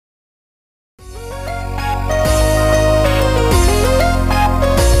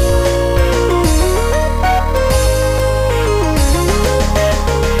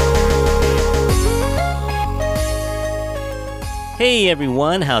Hey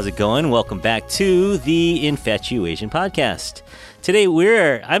everyone, how's it going? Welcome back to the Infatuasian podcast. Today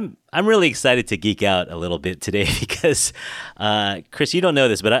I'm really excited to geek out a little bit today because Chris, you don't know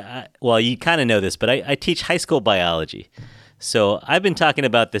this, but you kind of know this, but I teach high school biology. So I've been talking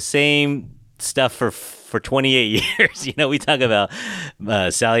about the same stuff for 28 years. We talk about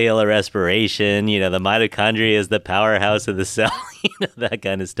cellular respiration, the mitochondria is the powerhouse of the cell, that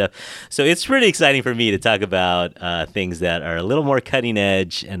kind of stuff. So it's pretty exciting for me to talk about things that are a little more cutting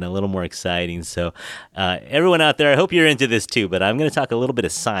edge and a little more exciting. So everyone out there, I hope you're into this too, but I'm going to talk a little bit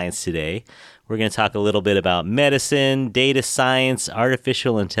of science today. We're going to talk a little bit about medicine, data science,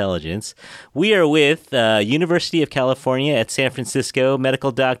 artificial intelligence. We are with University of California at San Francisco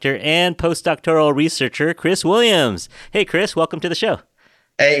medical doctor and postdoctoral researcher Chris Williams. Hey, Chris, welcome to the show.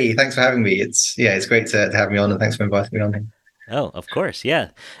 Hey, thanks for having me. It's great to have me on, and thanks for inviting me on here. Oh, of course,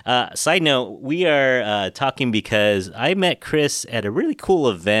 yeah. Side note, we are talking because I met Chris at a really cool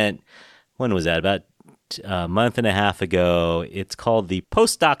event. When was that? About a month and a half ago. It's called the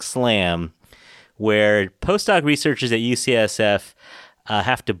Postdoc Slam, where postdoc researchers at UCSF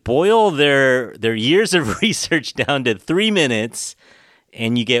have to boil their years of research down to 3 minutes,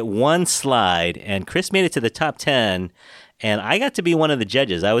 and you get one slide. And Chris made it to the top 10, and I got to be one of the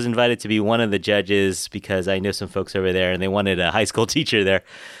judges. I was invited to be one of the judges because I know some folks over there, and they wanted a high school teacher there.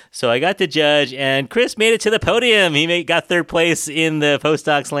 So I got to judge, and Chris made it to the podium. He got third place in the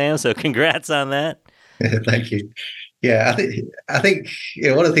Postdoc Slam, so congrats on that. Thank you. Yeah, I think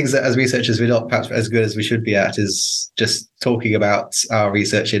one of the things that as researchers we're not perhaps as good as we should be at is just talking about our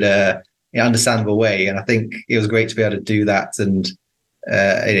research in a understandable way. And I think it was great to be able to do that and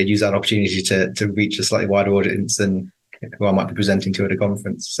use that opportunity to reach a slightly wider audience than who I might be presenting to at a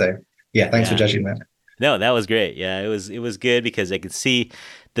conference. So yeah, thanks for judging that. No, that was great. Yeah, it was good because I could see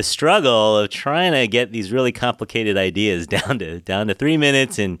the struggle of trying to get these really complicated ideas down to 3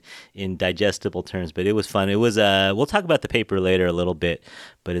 minutes in digestible terms. But it was fun. It was we'll talk about the paper later a little bit,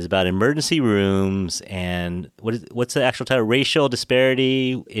 but it's about emergency rooms and what's the actual title? Racial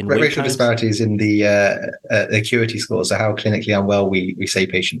disparity in racial disparities in the acuity score. So how clinically unwell we say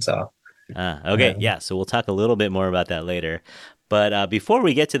patients are. Okay, yeah. So we'll talk a little bit more about that later. But before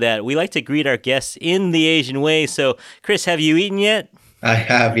we get to that, we like to greet our guests in the Asian way. So, Chris, have you eaten yet? I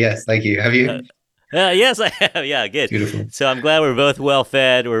have, yes. Thank you. Have you? Yes, I have. Yeah, good. Beautiful. So I'm glad we're both well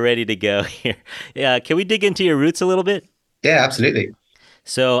fed. We're ready to go here. Yeah, can we dig into your roots a little bit? Yeah, absolutely.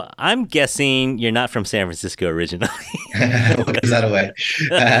 So I'm guessing you're not from San Francisco originally. What gives that away?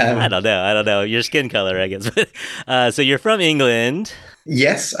 I don't know. Your skin color, I guess. So you're from England.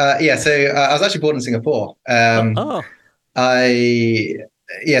 Yes. So I was actually born in Singapore. So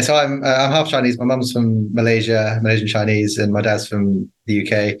I'm half Chinese. My mum's from Malaysian Chinese, and my dad's from the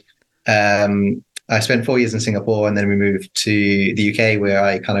UK. I spent 4 years in Singapore, and then we moved to the UK where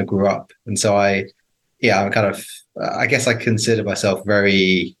I kind of grew up. And so I guess I consider myself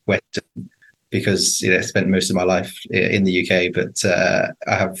very Western because I spent most of my life in the UK, but I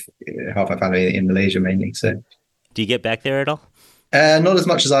have half my family in Malaysia mainly. So, do you get back there at all? Not as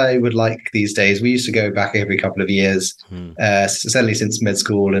much as I would like these days. We used to go back every couple of years, certainly since med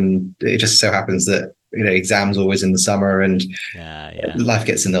school, and it just so happens that exams are always in the summer, and life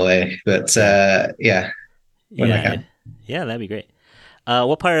gets in the way. But when I can. Yeah, that'd be great.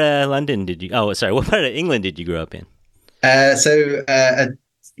 What part of London did you? Oh, sorry. What part of England did you grow up in? A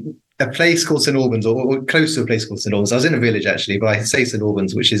place called St Albans, or close to a place called St Albans. I was in a village actually, but I say St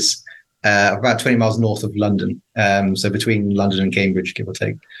Albans, which is about 20 miles north of London. So between London and Cambridge, give or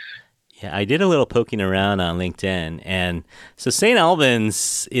take. Yeah, I did a little poking around on LinkedIn. And so St.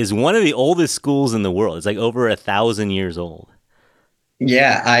 Albans is one of the oldest schools in the world. It's like over 1,000 years old.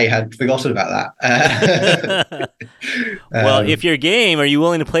 Yeah, I had forgotten about that. Well, if you're game, are you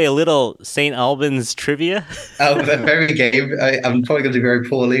willing to play a little St. Albans trivia? Very game. I'm probably going to do very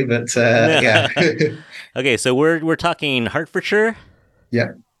poorly, but yeah. Okay, so we're talking Hertfordshire?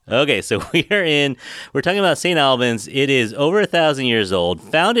 Yeah. Okay, so we're talking about St. Albans. It is over 1,000 years old,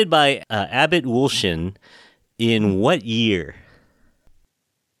 founded by Abbot Wulshan in what year?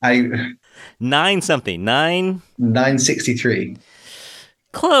 963.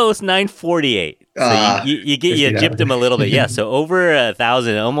 Close, 948. So you gypped him a little bit. Yeah, so over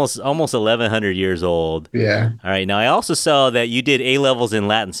 1,000, almost 1,100 years old. Yeah. All right. Now I also saw that you did A levels in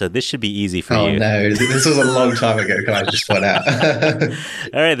Latin, so this should be easy for you. Oh no, this was a long time ago. Can I just point out?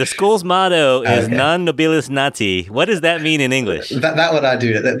 All right. The school's motto is "Non nobilis nati." What does that mean in English? That one I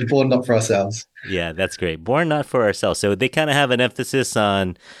do. That born not for ourselves. Yeah, that's great. Born not for ourselves. So they kind of have an emphasis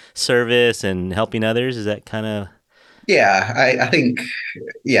on service and helping others. Is that kind of? Yeah, I think.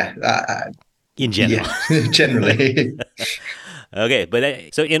 Yeah. In general. Yeah, generally. Okay,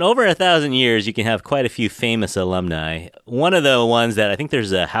 but so in over 1,000 years, you can have quite a few famous alumni. One of the ones that I think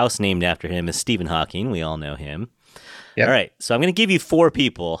there's a house named after him is Stephen Hawking. We all know him. Yep. All right, so I'm going to give you 4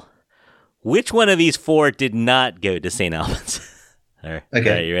 people. Which one of these 4 did not go to St. Albans? All right, Okay.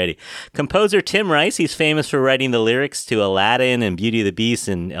 all right, you ready? Composer Tim Rice, he's famous for writing the lyrics to Aladdin and Beauty and the Beast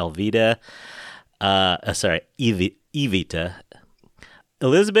and Evita.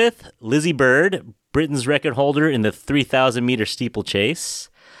 Elizabeth, Lizzie Bird, Britain's record holder in the 3,000-meter steeplechase.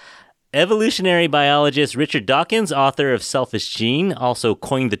 Evolutionary biologist Richard Dawkins, author of Selfish Gene, also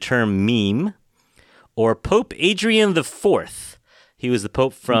coined the term meme. Or Pope Adrian IV. He was the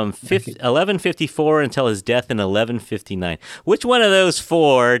Pope from 1154 until his death in 1159. Which one of those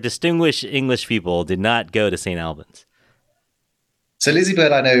 4 distinguished English people did not go to St. Albans? So Lizzie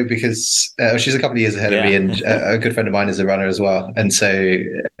Bird, I know because she's a couple of years ahead of me, and a good friend of mine is a runner as well, and so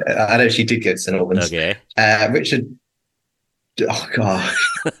I know she did go to St. Albans. Okay. Richard, oh god,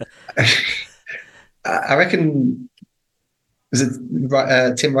 I reckon. Was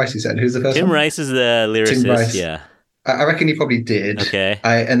it Tim Rice? You said who's the first Tim one? Rice is the lyricist. Tim Rice. Yeah. I reckon he probably did. Okay.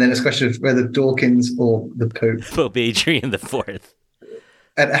 And then it's a question of whether Dawkins or the Pope. Pope Adrian IV.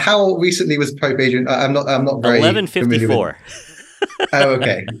 And how recently was Pope Adrian? I'm not very 1154. Oh,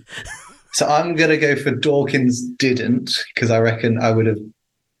 okay. So I'm gonna go for Dawkins didn't, because I reckon I would have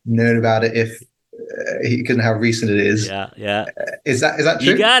known about it if he couldn't how recent it is. Yeah. Is that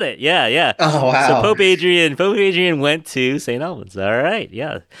true? You got it. Yeah. Oh wow. So Pope Adrian went to St. Albans. All right.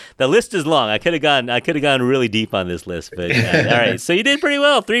 Yeah. The list is long. I could have gone really deep on this list, but yeah. All right. So you did pretty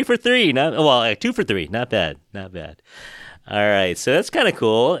well. 3 for 3. 2 for 3. Not bad. All right. So that's kind of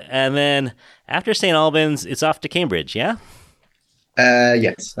cool. And then after St. Albans, it's off to Cambridge. Yeah.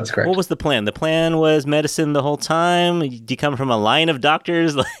 Yes, that's correct. What was the plan? The plan was medicine the whole time. Do you come from a line of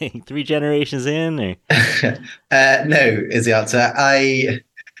doctors, like 3 generations in? Or? No, is the answer. I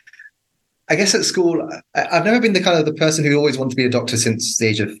guess at school, I've never been the person who always wanted to be a doctor since the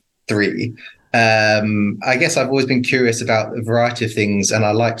age of 3. I guess I've always been curious about a variety of things, and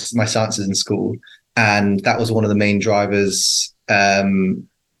I liked my sciences in school, and that was one of the main drivers.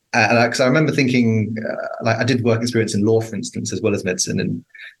 Because I remember thinking, I did work experience in law, for instance, as well as medicine,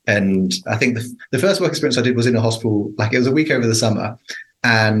 and I think the first work experience I did was in a hospital. Like, it was a week over the summer,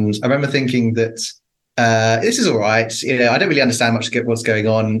 and I remember thinking that this is all right. I don't really understand much of what's going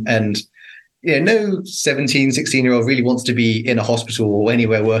on, and no 17, 16-year-old really wants to be in a hospital or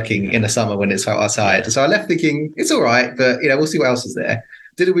anywhere working in the summer when it's outside. So I left thinking it's all right, but we'll see what else is there.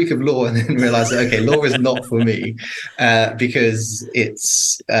 Did a week of law and then realized that, okay, law is not for me because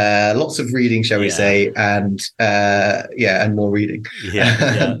it's lots of reading, shall we say, and more reading.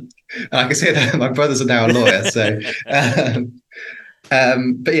 Yeah. I can say that my brothers are now a lawyer, so.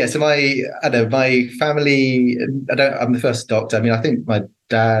 But yeah, so my family. I'm the first doctor. I mean, I think my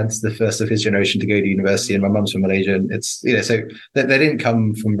dad's the first of his generation to go to university, and my mum's from Malaysia. And it's so they didn't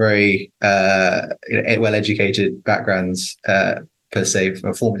come from very well-educated backgrounds. Per se,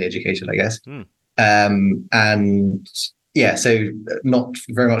 formally educated, I guess. And yeah, so not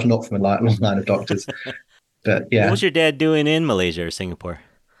very much not from a long line of doctors. But yeah. What was your dad doing in Malaysia or Singapore?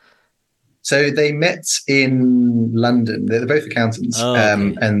 So they met in London. They're both accountants.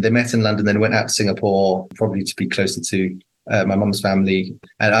 Okay. And they met in London, then went out to Singapore, probably to be closer to my mum's family.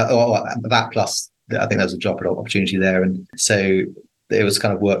 And that plus, I think there was a job opportunity there. And so it was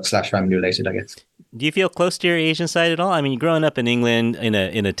kind of work/family related, I guess. Do you feel close to your Asian side at all? I mean, growing up in England, in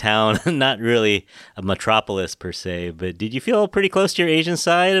a town, not really a metropolis per se, but did you feel pretty close to your Asian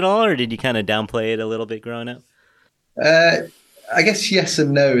side at all, or did you kind of downplay it a little bit growing up? I guess yes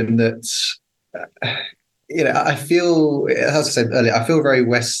and no, in that, I feel, as I said earlier, I feel very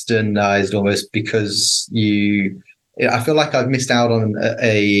westernized almost because I feel like I've missed out on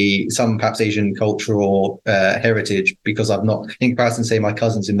some perhaps Asian culture or heritage because I've not, in comparison, say, my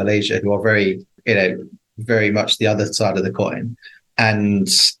cousins in Malaysia who are very, very much the other side of the coin. And,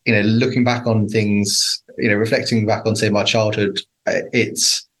 looking back on things, reflecting back on, say, my childhood,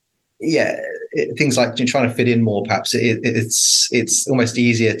 things like trying to fit in more, perhaps it's almost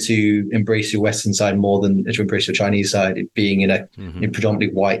easier to embrace your Western side more than to embrace your Chinese side, being in a predominantly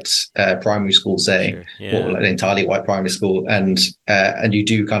white primary school, say, sure. Yeah. or an entirely white primary school, and you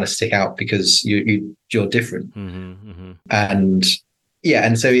do kind of stick out because you're different. And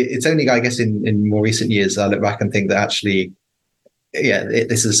and so it's only, I guess, in more recent years I look back and think that actually,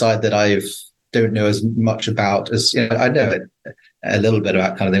 this is a side that I don't know as much about as I know it a little bit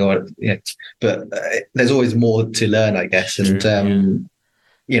about kind of thing, but there's always more to learn, I guess. And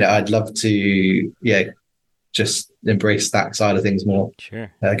I'd love to just embrace that side of things more.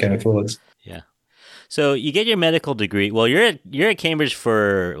 Sure. Going forwards. Yeah. So you get your medical degree. Well, you're at Cambridge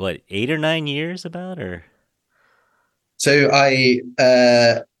for what, 8 or 9 years, about, or? So I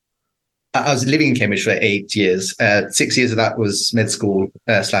was living in Cambridge for 8 years. 6 years of that was med school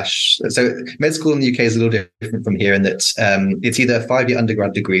slash. So med school in the UK is a little different from here in that it's either a 5-year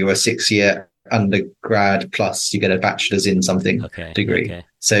undergrad degree or a 6-year undergrad plus you get a bachelor's in something degree. Okay.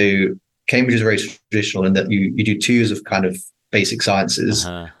 So Cambridge is very traditional in that you do 2 years of kind of basic sciences,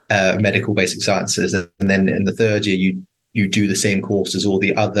 medical basic sciences, and then in the 3rd year you do the same course as all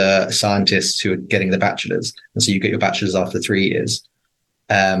the other scientists who are getting the bachelor's, and so you get your bachelor's after 3 years.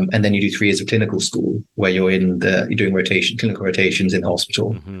 And then you do 3 years of clinical school where you're doing clinical rotations in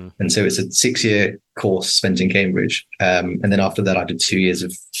hospital. Mm-hmm. And so it's a 6-year course spent in Cambridge. And then after that, I did 2 years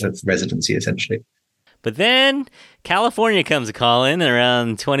of residency, essentially. But then California comes a call in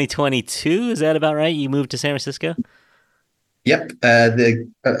around 2022. Is that about right? You moved to San Francisco? Yep.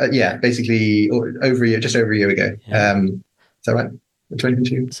 Basically just over a year ago. Yeah. Is that right?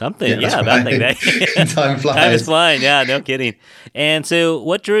 2022? Something, yeah. About like that. Time flies. Time is flying, yeah, no kidding. And so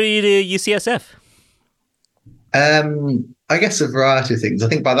what drew you to UCSF? I guess a variety of things. I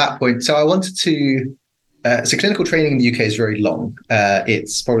think by that point, so I wanted to, so clinical training in the UK is very long.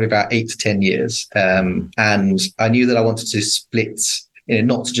 It's probably about 8 to 10 years. And I knew that I wanted to split,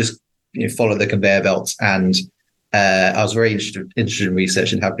 not to just follow the conveyor belts. And I was very interested in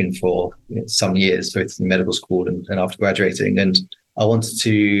research and have been for some years, both in medical school and after graduating. And I wanted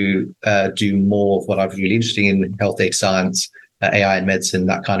to do more of what I was really interested in health data science, AI and medicine,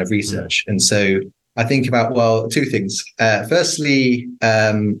 that kind of research. And so I think about, 2 things. Firstly,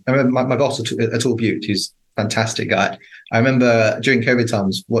 I remember my boss, Atul Butte, who's a fantastic guy. I remember during COVID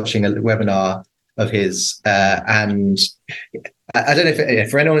times watching a webinar of his, and I don't know if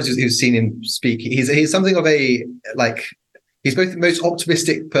for anyone who's seen him speak, he's something of a, like, he's both the most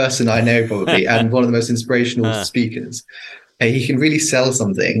optimistic person I know probably and one of the most inspirational speakers. He can really sell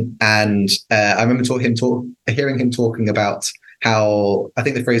something. And I remember hearing him talking about how, I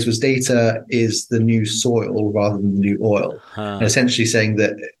think the phrase was, data is the new soil rather than the new oil. And essentially saying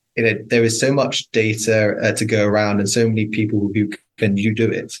that there is so much data to go around and so many people who can do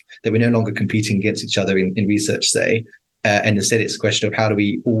it, that we're no longer competing against each other in research, say. And instead it's a question of how do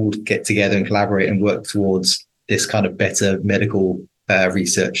we all get together and collaborate and work towards this kind of better medical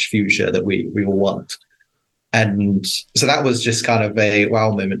research future that we all want. And so that was just kind of a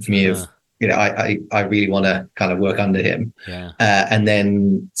wow moment for me of, I really want to kind of work under him. Yeah. And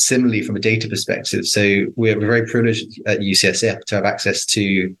then similarly from a data perspective, so we're very privileged at UCSF to have access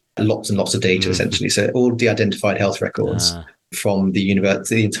to lots and lots of data, essentially. So all de-identified health records from the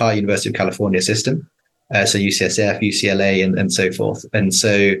entire University of California system. So UCSF, UCLA, and so forth. And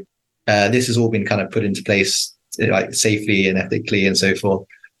so this has all been kind of put into place like safely and ethically and so forth,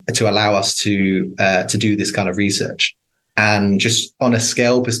 to allow us to do this kind of research. And just on a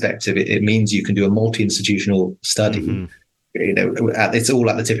scale perspective, it means you can do a multi-institutional study. Mm-hmm. It's all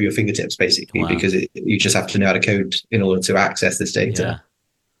at the tip of your fingertips, basically, because you just have to know how to code in order to access this data.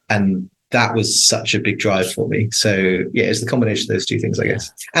 Yeah. And that was such a big drive for me. So yeah, it's the combination of those 2 things, I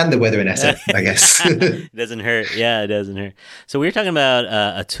guess. And the weather in SF, I guess. It doesn't hurt. Yeah, it doesn't hurt. So we were talking about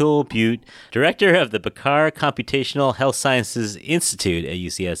Atul Butte, director of the Bakar Computational Health Sciences Institute at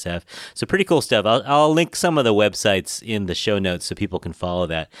UCSF. So pretty cool stuff. I'll link some of the websites in the show notes so people can follow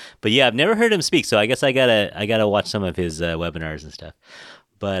that. But yeah, I've never heard him speak, so I guess I gotta watch some of his webinars and stuff.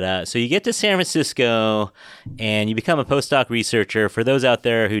 But so you get to San Francisco and you become a postdoc researcher. For those out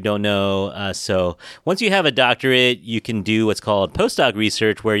there who don't know, so once you have a doctorate, you can do what's called postdoc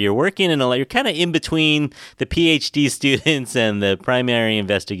research, where you're working you're kind of in between the PhD students and the primary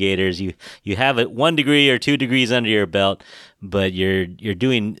investigators. You have 1 degree or 2 degrees under your belt, but you're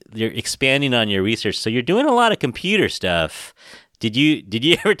expanding on your research. So you're doing a lot of computer stuff. Did you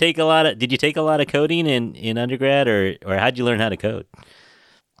ever take a lot of coding in undergrad, or how'd you learn how to code?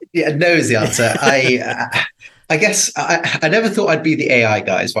 Yeah, no is the answer. I guess I never thought I'd be the AI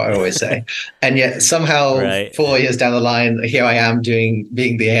guy, is what I always say. And yet somehow 4 years down the line, here I am being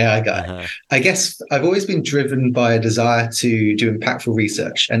the AI guy. I guess I've always been driven by a desire to do impactful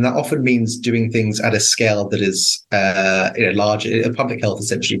research. And that often means doing things at a scale that is large, public health,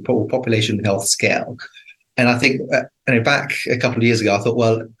 essentially, population health scale. And I think back a couple of years ago, I thought,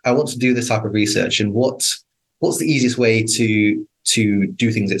 well, I want to do this type of research. And what's the easiest way to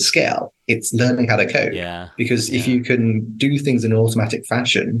do things at scale? It's learning how to code. Yeah. Because if you can do things in an automatic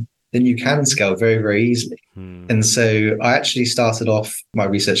fashion, then you can scale very, very easily. And so I actually started off my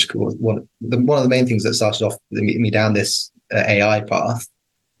research course. One of the main things that started off me down this AI path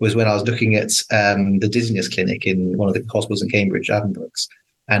was when I was looking at the dizziness clinic in one of the hospitals in Cambridge, Addenbrooke's.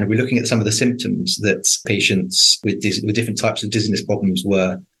 And we're looking at some of the symptoms that patients with different types of dizziness problems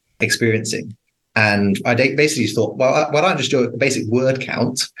were experiencing. And I basically thought, well, why don't I just do a basic word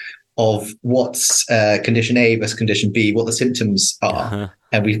count of what's condition A versus condition B, what the symptoms are. Uh-huh.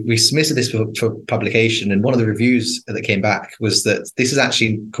 And we submitted this for publication. And one of the reviews that came back was that this is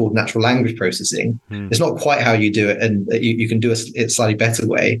actually called natural language processing. It's not quite how you do it, and you can do it a slightly better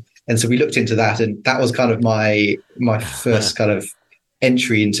way. And so we looked into that, and that was kind of my first kind of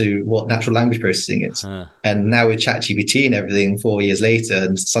entry into what natural language processing is. And now with ChatGPT and everything 4 years later,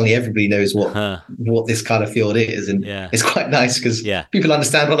 and suddenly everybody knows what this kind of field is. And it's quite nice because people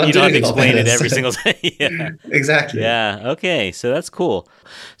understand what I'm doing. You don't have to explain it every single day. Exactly. Yeah. Okay. So that's cool.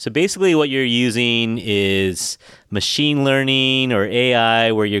 So basically what you're using is machine learning or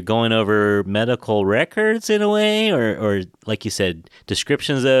AI where you're going over medical records in a way, or like you said,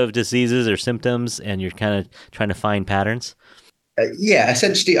 descriptions of diseases or symptoms, and you're kind of trying to find patterns?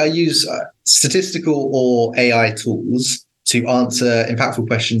 Essentially, I use statistical or AI tools to answer impactful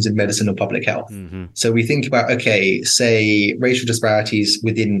questions in medicine or public health. Mm-hmm. So we think about, say racial disparities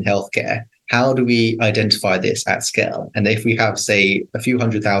within healthcare. How do we identify this at scale? And if we have, say, a few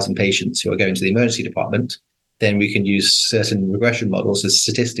 100,000 patients who are going to the emergency department, then we can use certain regression models as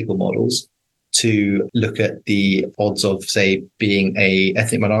statistical models to look at the odds of, say, being a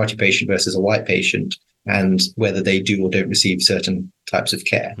ethnic minority patient versus a white patient, and whether they do or don't receive certain types of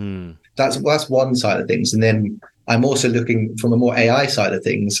care. That's one side of things. And then I'm also looking from a more AI side of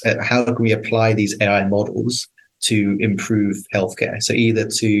things at how can we apply these AI models to improve healthcare. So either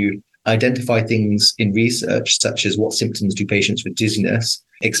to identify things in research, such as what symptoms do patients with dizziness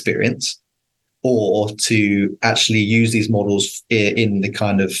experience, or to actually use these models in the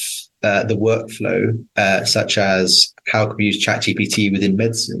kind of the workflow, such as how can we use ChatGPT within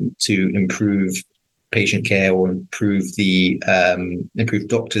medicine to improve patient care or improve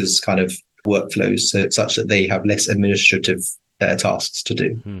doctors' kind of workflows, such that they have less administrative tasks to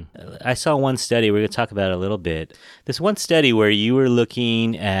do. I saw one study, we're going to talk about it a little bit. This one study where you were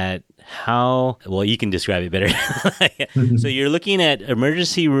looking at you can describe it better. So you're looking at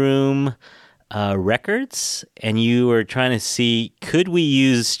emergency room records, and you were trying to see, could we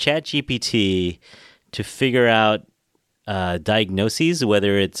use ChatGPT to figure out diagnoses,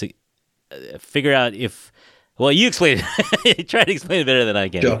 whether it's figure out if, you explain it. Try to explain it better than I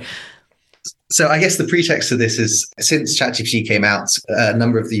can. Sure. So I guess the pretext to this is, since ChatGPT came out, a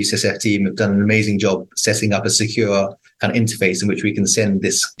number of the UCSF team have done an amazing job setting up a secure kind of interface in which we can send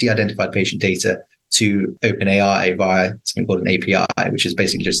this de-identified patient data to OpenAI via something called an API, which is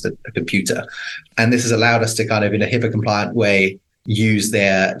basically just a computer. And this has allowed us to kind of, in a HIPAA compliant way, use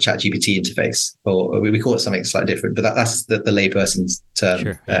their ChatGPT interface, or we call it something slightly different, but that's the layperson's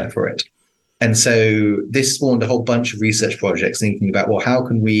term for it. And so this spawned a whole bunch of research projects thinking about, how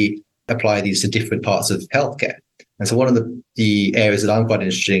can we apply these to different parts of healthcare? And so one of the areas that I'm quite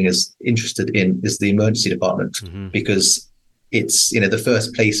interested in is the emergency department, because it's the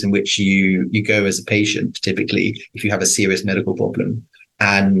first place in which you go as a patient, typically, if you have a serious medical problem,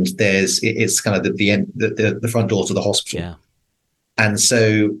 and it's kind of the front door to the hospital. Yeah. And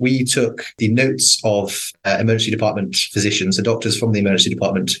so we took the notes of emergency department physicians, so doctors from the emergency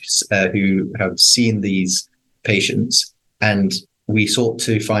department who have seen these patients, and we sought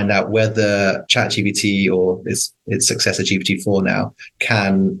to find out whether ChatGPT, or its successor GPT-4 now,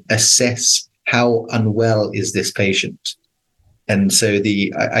 can assess how unwell is this patient. And so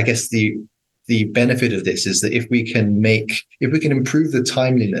I guess the benefit of this is that if we can improve the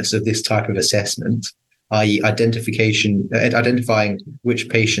timeliness of this type of assessment, i.e. identifying which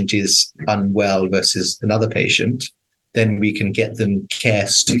patient is unwell versus another patient, then we can get them care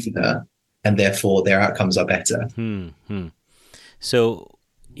sooner, and therefore their outcomes are better. So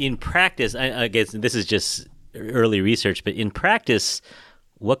in practice, I guess this is just early research, but in practice,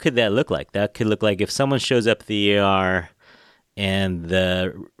 what could that look like? That could look like if someone shows up at the ER and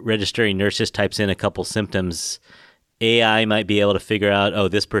the registering nurse just types in a couple symptoms, AI might be able to figure out,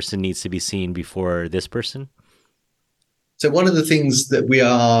 this person needs to be seen before this person? So one of the things that we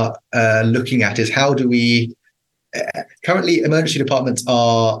are looking at is how do we... currently, emergency departments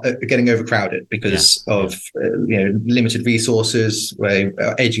are getting overcrowded because of limited resources,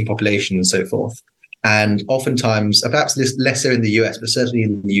 aging population, and so forth. And oftentimes, perhaps lesser in the US, but certainly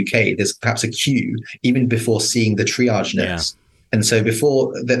in the UK, there's perhaps a queue even before seeing the triage nurse. And so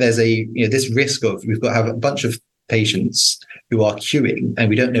before there's this risk of, we've got to have a bunch of patients who are queuing and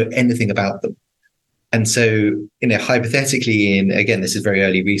we don't know anything about them. And so, hypothetically, and again, this is very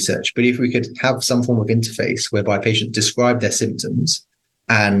early research, but if we could have some form of interface whereby patients describe their symptoms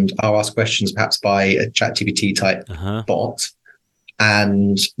and are asked questions perhaps by a ChatGPT type bot,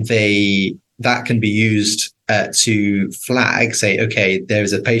 and that can be used to flag, say, okay, there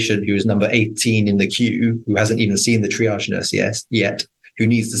is a patient who is number 18 in the queue who hasn't even seen the triage nurse yet, who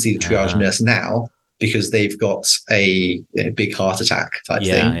needs to see the triage nurse now because they've got a big heart attack type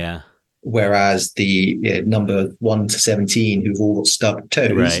thing. Yeah. Whereas the number 1 to 17 who've all got stubbed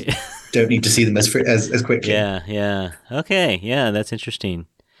toes don't need to see them as quickly. Yeah. Okay. Yeah, that's interesting.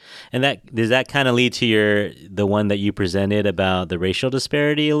 And does that kind of lead to the one that you presented about the racial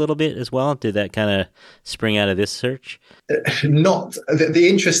disparity a little bit as well? Did that kind of spring out of this search? Not the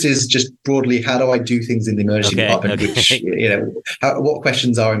interest is just broadly, how do I do things in the emergency department? Which what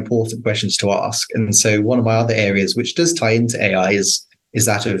questions are important questions to ask? And so one of my other areas, which does tie into AI, is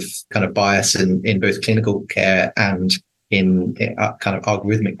that of kind of bias in both clinical care and in kind of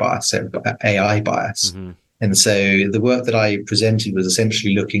algorithmic bias, so AI bias. Mm-hmm. And so the work that I presented was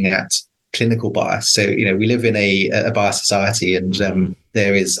essentially looking at clinical bias. So, we live in a biased society, and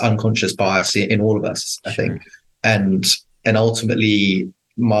there is unconscious bias in all of us, I think. And ultimately,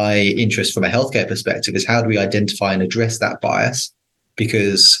 my interest from a healthcare perspective is how do we identify and address that bias?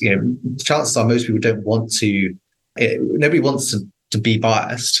 Because, chances are most people don't want to, nobody wants to be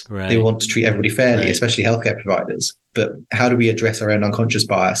biased. Right. They want to treat everybody fairly, especially healthcare providers. But how do we address our own unconscious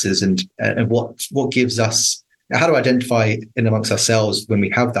biases, and what gives us, how do we identify in amongst ourselves when we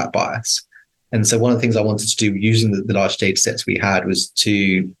have that bias? And so one of the things I wanted to do using the large data sets we had was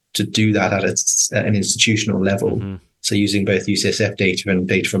to do that at an institutional level. Mm-hmm. So using both UCSF data and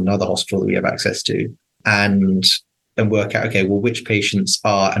data from another hospital that we have access to, and work out, okay, well, which patients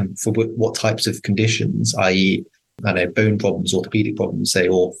are, and for what types of conditions, i.e., bone problems, orthopedic problems, say,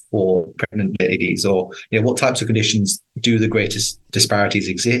 or for pregnant ladies, or what types of conditions do the greatest disparities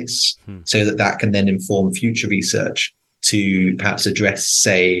exist, so that can then inform future research to perhaps address,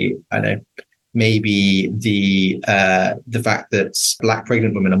 say, maybe the fact that Black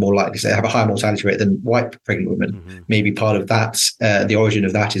pregnant women are more likely to have a higher mortality rate than white pregnant women. Mm-hmm. Maybe part of that, the origin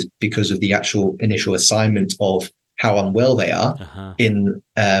of that is because of the actual initial assignment of how unwell they are in,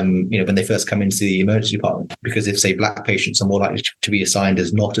 when they first come into the emergency department. Because if, say, Black patients are more likely to be assigned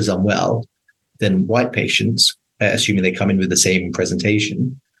as not as unwell than white patients, assuming they come in with the same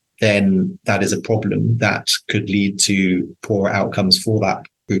presentation, then that is a problem that could lead to poor outcomes for that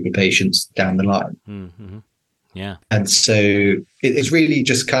group of patients down the line. Mm-hmm. Yeah. And so it's really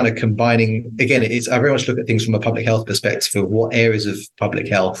just kind of combining, again, I very much look at things from a public health perspective of what areas of public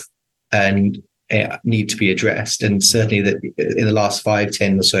health and need to be addressed. And certainly that in the last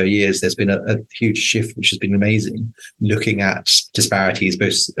 5-10 or so years, there's been a huge shift, which has been amazing, looking at disparities,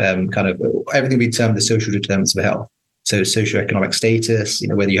 both kind of everything we term the social determinants of health. So socioeconomic status,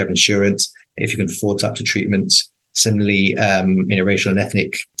 whether you have insurance, if you can afford types of treatments. Similarly, racial and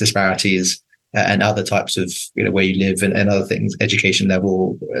ethnic disparities and other types of, where you live and other things, education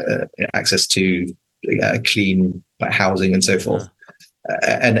level, access to clean housing and so forth.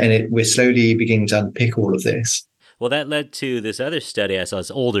 We're slowly beginning to unpick all of this. Well, that led to this other study I saw, this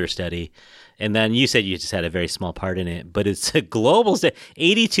older study, and then you said you just had a very small part in it, but it's a global study,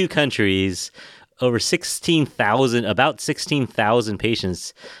 82 countries, over about 16,000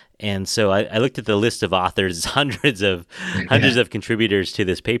 patients. And so I looked at the list of authors, hundreds of contributors to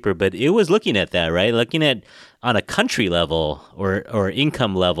this paper, but it was looking at that, right? Looking at on a country level or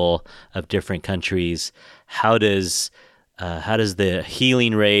income level of different countries, how does the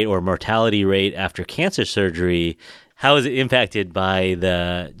healing rate or mortality rate after cancer surgery, how is it impacted by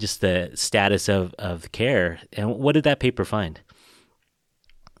the status of care? And what did that paper find?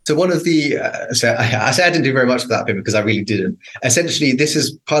 So one of the, I say I didn't do very much for that paper because I really didn't. Essentially, this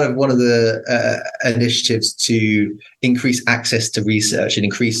is part of one of the initiatives to increase access to research and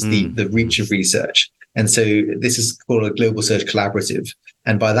increase the reach of research. And so this is called a Global Search Collaborative.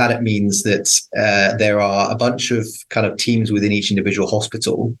 And by that, it means that there are a bunch of kind of teams within each individual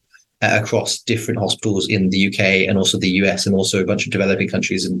hospital across different hospitals in the UK and also the US, and also a bunch of developing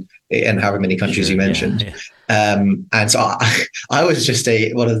countries and however many countries you mentioned. Yeah. And so I was just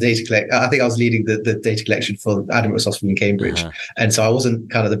one of the data collect. I think I was leading the data collection for Adam Ross Hospital in Cambridge. And so I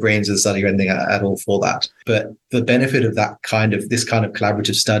wasn't kind of the brains of the study or anything at all for that. But the benefit of this kind of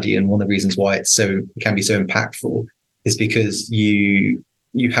collaborative study, and one of the reasons why it can be so impactful, is because you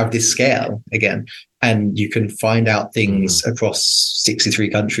have this scale again, and you can find out things across 63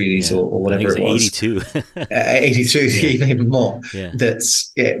 countries or whatever it was. 82. 82, even more. Yeah.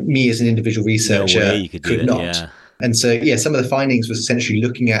 That's me as an individual researcher could not. Yeah. And so, some of the findings was essentially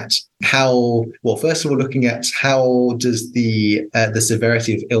looking at first of all, looking at how does the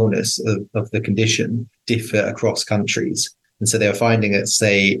severity of illness of the condition differ across countries. And so they were finding that,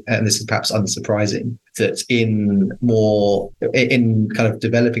 say, and this is perhaps unsurprising, that in kind of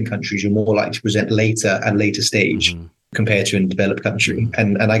developing countries, you're more likely to present later at a later stage compared to in a developed country.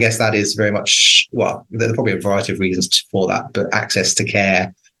 And I guess that is very much, well, there's probably a variety of reasons for that, but access to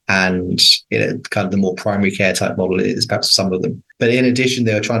care and kind of the more primary care type model is perhaps some of them. But in addition,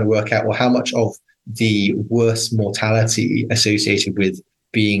 they were trying to work out, well, how much of the worse mortality associated with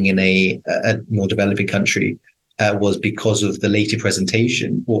being in a more developing country was because of the later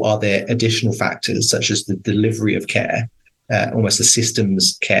presentation, or are there additional factors such as the delivery of care, almost the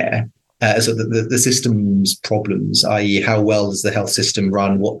systems care, so the systems problems, i.e. how well does the health system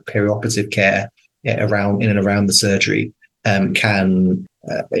run, what perioperative care around in and around the surgery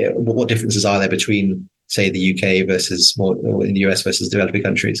what differences are there between, say, the UK versus more, or in the US versus developing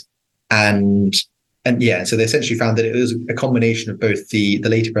countries, and so they essentially found that it was a combination of both the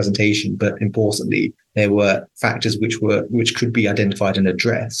later presentation, but importantly, there were factors which could be identified and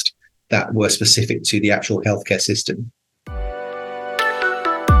addressed that were specific to the actual healthcare system.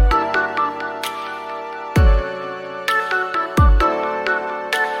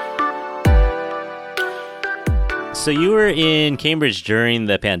 So you were in Cambridge during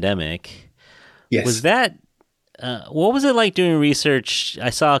the pandemic. Yes. Was that what was it like doing research? I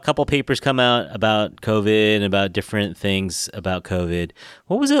saw a couple papers come out about COVID and about different things about COVID.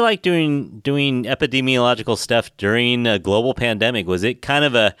 What was it like doing epidemiological stuff during a global pandemic? Was it kind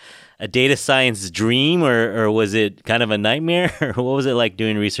of a data science dream, or was it kind of a nightmare? Or what was it like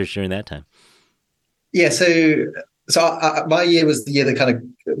doing research during that time? Yeah, so my year was the year that kind of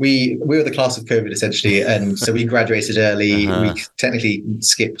we were the class of COVID essentially, and so we graduated early. We technically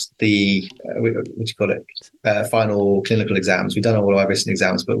skipped the final clinical exams. We'd done all our written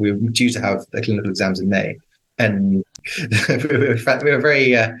exams, but we were due to have the clinical exams in May, and we were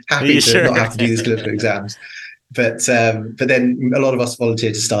very happy to not have to do these clinical exams. But then a lot of us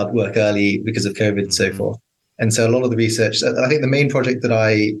volunteered to start work early because of COVID and so forth. And so a lot of the research, I think the main project that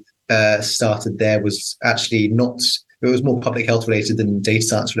I started there was actually it was more public health related than data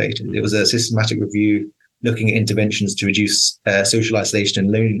science related. It was a systematic review looking at interventions to reduce social isolation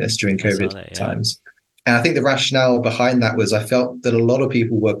and loneliness during COVID times. And I think the rationale behind that was I felt that a lot of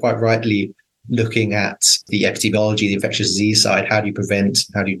people were quite rightly looking at the epidemiology, the infectious disease side, how do you prevent,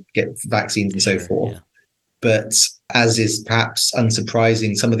 how do you get vaccines and so forth. Yeah. But as is perhaps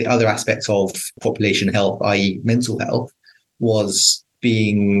unsurprising, some of the other aspects of population health, i.e. mental health, was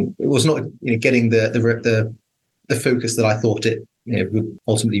not getting the focus that I thought it would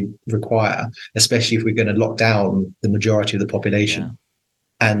ultimately require, especially if we're going to lock down the majority of the population. Yeah.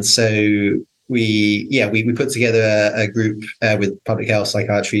 And so we put together a group with public health,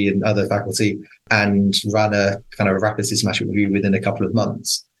 psychiatry, and other faculty, and ran a kind of a rapid systematic review within a couple of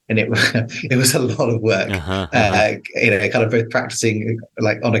months. And it was a lot of work, kind of both practicing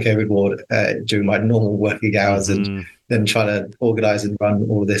like on a COVID ward during my normal working hours, and then trying to organize and run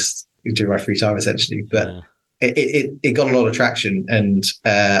all of this during my free time, essentially. But it got a lot of traction, and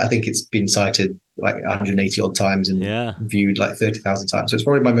I think it's been cited like 180 odd times and viewed like 30,000 times. So it's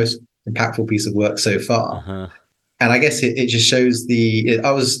probably my most impactful piece of work so far. And I guess it just shows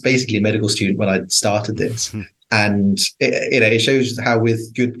I was basically a medical student when I started this. And it shows how,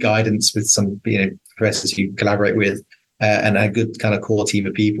 with good guidance, with some professors you collaborate with, and a good kind of core team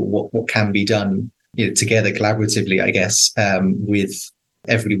of people, what can be done together collaboratively, I guess, with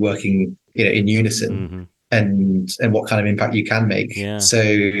everybody working in unison, and what kind of impact you can make. Yeah. So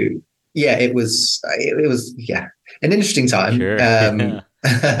it was an interesting time. Sure.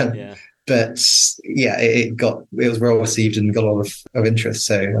 Yeah. But it was well received and got a lot of interest.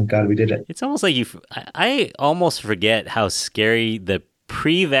 So I'm glad we did it. It's almost like I almost forget how scary the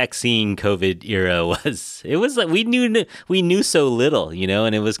pre-vaccine COVID era was. It was like we knew so little,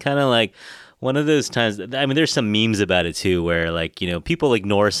 and it was kind of like one of those times. I mean, there's some memes about it too, where like people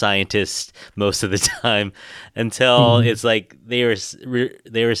ignore scientists most of the time until it's like they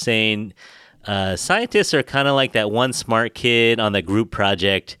were saying scientists are kind of like that one smart kid on the group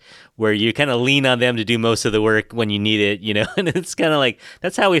project where you kind of lean on them to do most of the work when you need it, and it's kind of like,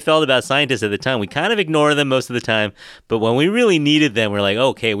 that's how we felt about scientists at the time. We kind of ignore them most of the time, but when we really needed them, we're like,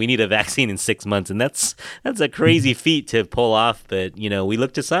 okay, we need a vaccine in 6 months. And that's a crazy feat to pull off. But, we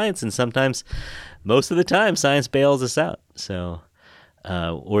look to science, and sometimes, most of the time, science bails us out. So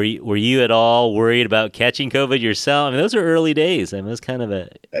were you at all worried about catching COVID yourself? I mean, those are early days. I mean, it was kind of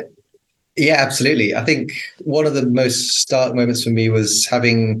Yeah, absolutely. I think one of the most stark moments for me was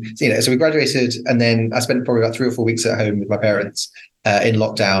having, so we graduated, and then I spent probably about 3 or 4 weeks at home with my parents in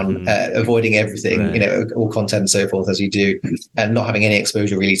lockdown, avoiding everything, all content and so forth, as you do, and not having any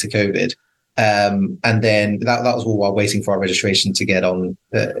exposure really to COVID. And then that was all while waiting for our registration to get on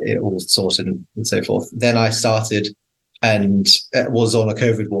it all sorted and so forth. Then I started and was on a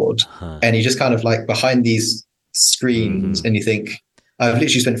COVID ward, and you just kind of like behind these screens, and you think, I've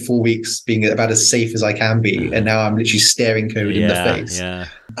literally spent 4 weeks being about as safe as I can be, and now I'm literally staring COVID in the face. And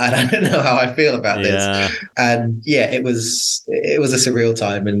I don't know how I feel about this. And it was a surreal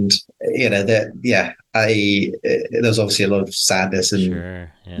time, and there was obviously a lot of sadness and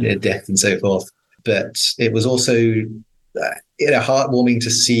death and so forth. But it was also heartwarming to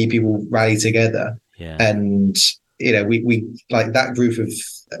see people rally together, and we like that group of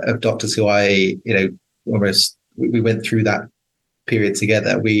doctors who I almost we went through that period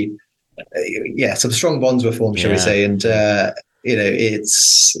together. Some strong bonds were formed, shall we say, and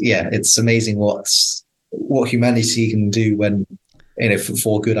it's amazing what humanity can do when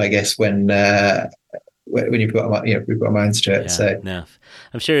for good, I guess, when you put our minds to it. So no,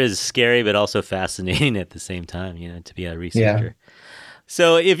 I'm sure it's scary but also fascinating at the same time, to be a researcher.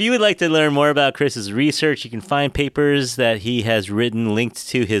 So if you would like to learn more about Chris's research, you can find papers that he has written linked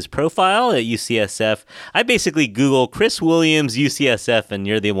to his profile at UCSF. I basically Google Chris Williams UCSF, and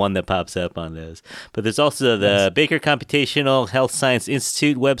you're the one that pops up on those. But there's also the Baker Computational Health Science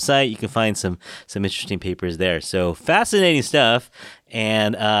Institute website. You can find some interesting papers there. So fascinating stuff.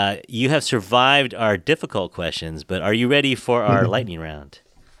 And you have survived our difficult questions, but are you ready for our lightning round?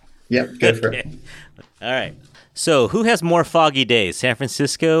 Yep, go for it. All right. So, who has more foggy days, San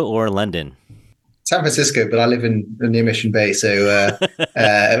Francisco or London? San Francisco, but I live near Mission Bay, so we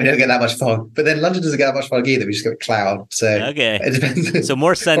don't get that much fog. But then London doesn't get that much fog either. We just get cloud. So it depends. So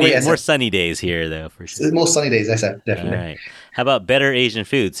more sunny days here, though, for sure. More sunny days, definitely. All right. How about better Asian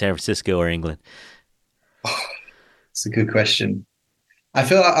food, San Francisco or England? It's a good question. I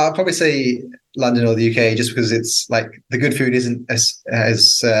feel like I'll probably say London or the UK, just because it's like the good food isn't as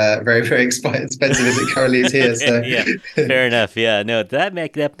very, very expensive as it currently is here. So fair enough. Yeah, no, that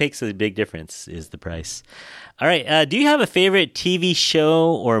makes a big difference, is the price. All right. Do you have a favorite TV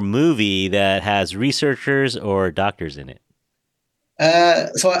show or movie that has researchers or doctors in it?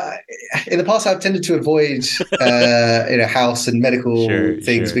 In the past, I've tended to avoid house and medical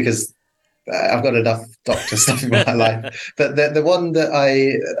things because I've got enough doctor stuff in my life. But the one that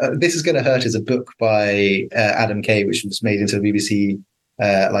This Is Going to Hurt is a book by Adam Kay, which was made into a BBC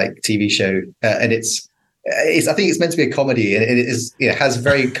TV show, and it's I think it's meant to be a comedy, and it has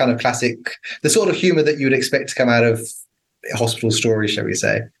very kind of classic, the sort of humor that you would expect to come out of hospital stories, shall we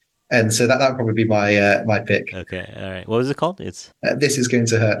say. And so that would probably be my pick. Okay, all right. What was it called? It's This Is Going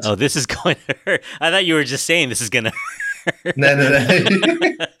to Hurt. Oh, This Is Going to Hurt. I thought you were just saying This Is Going to Hurt. No.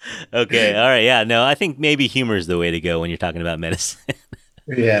 Okay, all right, yeah, no, I think maybe humor is the way to go when you're talking about medicine.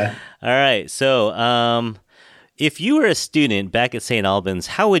 Yeah. All right, so if you were a student back at St. Albans,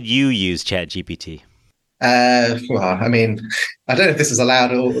 how would you use ChatGPT? Well, I mean, I don't know if this is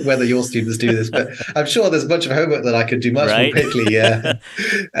allowed or whether your students do this, but I'm sure there's a bunch of homework that I could do much more quickly. Yeah.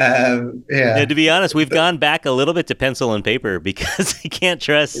 To be honest, we've gone back a little bit to pencil and paper because you can't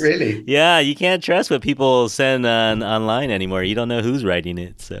trust. Really? Yeah, you can't trust what people send online anymore. You don't know who's writing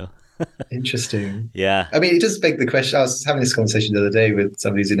it, so. Interesting. Yeah. I mean, it does beg the question. I was having this conversation the other day with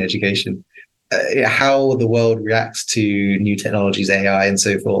somebody who's in education, how the world reacts to new technologies, AI, and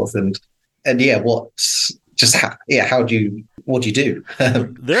so forth, and what do you do?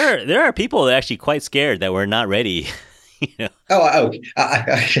 There are people that are actually quite scared that we're not ready. Myself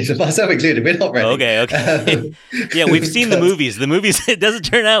included, we're not ready. Okay. Yeah, we've seen the movies. The movies, it doesn't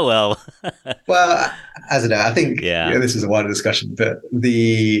turn out well. Well, I don't know. I think this is a wider discussion, but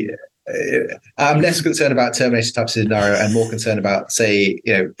I'm less concerned about Terminator type scenario and more concerned about, say,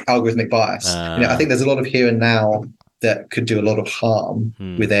 algorithmic bias. I think there's a lot of here and now that could do a lot of harm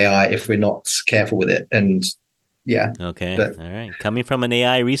with AI if we're not careful with it. And okay. All right. Coming from an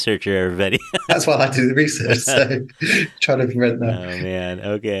AI researcher, everybody. That's why I do the research. So trying to prevent that. Oh, man.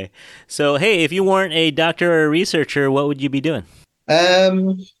 Okay. So, hey, if you weren't a doctor or a researcher, what would you be doing?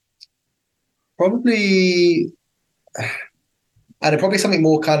 Probably something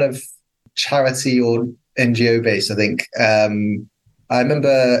more kind of charity or NGO based, I think. I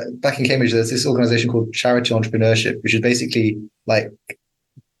remember back in Cambridge, there's this organization called Charity Entrepreneurship, which is basically like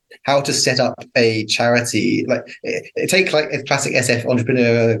how to set up a charity, take like a classic SF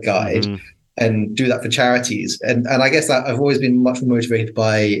entrepreneur guide and do that for charities. And I guess that I've always been much more motivated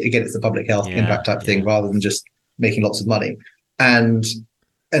by, again, it's the public health impact type thing rather than just making lots of money. And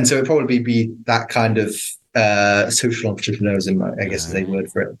so it'd probably be that kind of social entrepreneurism, I guess is a word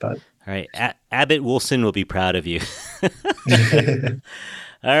for it. But all right, Abbott Wilson will be proud of you.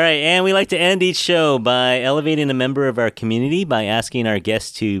 All right, and we like to end each show by elevating a member of our community by asking our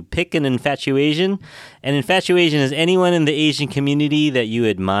guests to pick an infatuation. An infatuation is anyone in the Asian community that you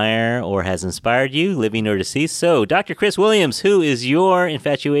admire or has inspired you, living or deceased. So, Dr. Chris Williams, who is your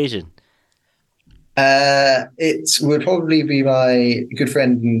infatuation? It would probably be my good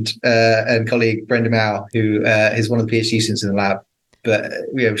friend and colleague Brenda Mao, who is one of the PhD students in the lab. But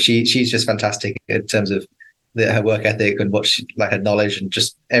she's just fantastic in terms of her work ethic and her knowledge and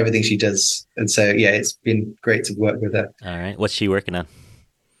just everything she does. And so, it's been great to work with her. All right. What's she working on?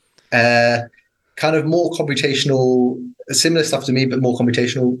 Kind of more computational, similar stuff to me, but more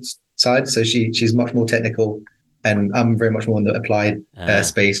computational side. So she's much more technical, and I'm very much more in the applied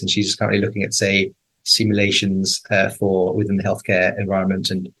space. And she's currently looking at, say, simulations for within the healthcare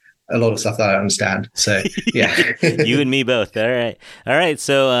environment and a lot of stuff that I understand. So, yeah. You and me both. All right.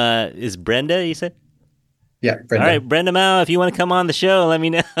 So is Brenda, you said? Yeah, Brenda. All right, Brenda Mao, if you want to come on the show, let me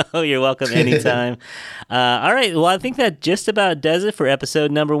know. You're welcome anytime. All right, well, I think that just about does it for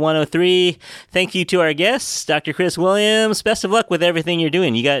episode number 103. Thank you to our guests, Dr. Chris Williams. Best of luck with everything you're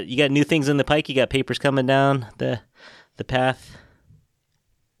doing. You got new things in the pike. You got papers coming down the path.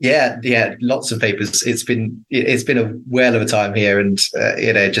 Yeah, lots of papers. It's been a whale of a time here, and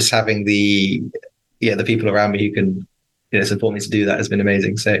just having the people around me who can support me to do that has been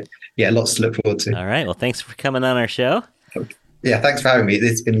amazing. So lots to look forward to. All right. Well, thanks for coming on our show. Yeah, thanks for having me.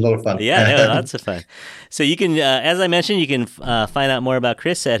 It's been a lot of fun. Yeah, lots of fun. So you can, as I mentioned, you can find out more about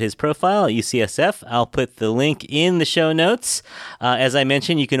Chris at his profile at UCSF. I'll put the link in the show notes. As I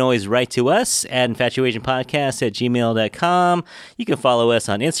mentioned, you can always write to us at infatuationpodcast@gmail.com. You can follow us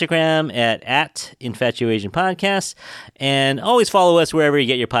on Instagram at infatuationpodcast. And always follow us wherever you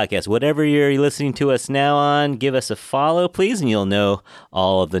get your podcasts. Whatever you're listening to us now on, give us a follow, please, and you'll know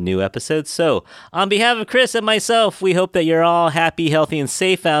all of the new episodes. So on behalf of Chris and myself, we hope that you're all happy, healthy, and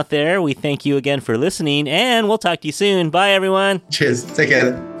safe out there. We thank you again for listening, and we'll talk to you soon. Bye, everyone. Cheers. Take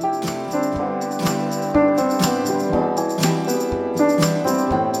care.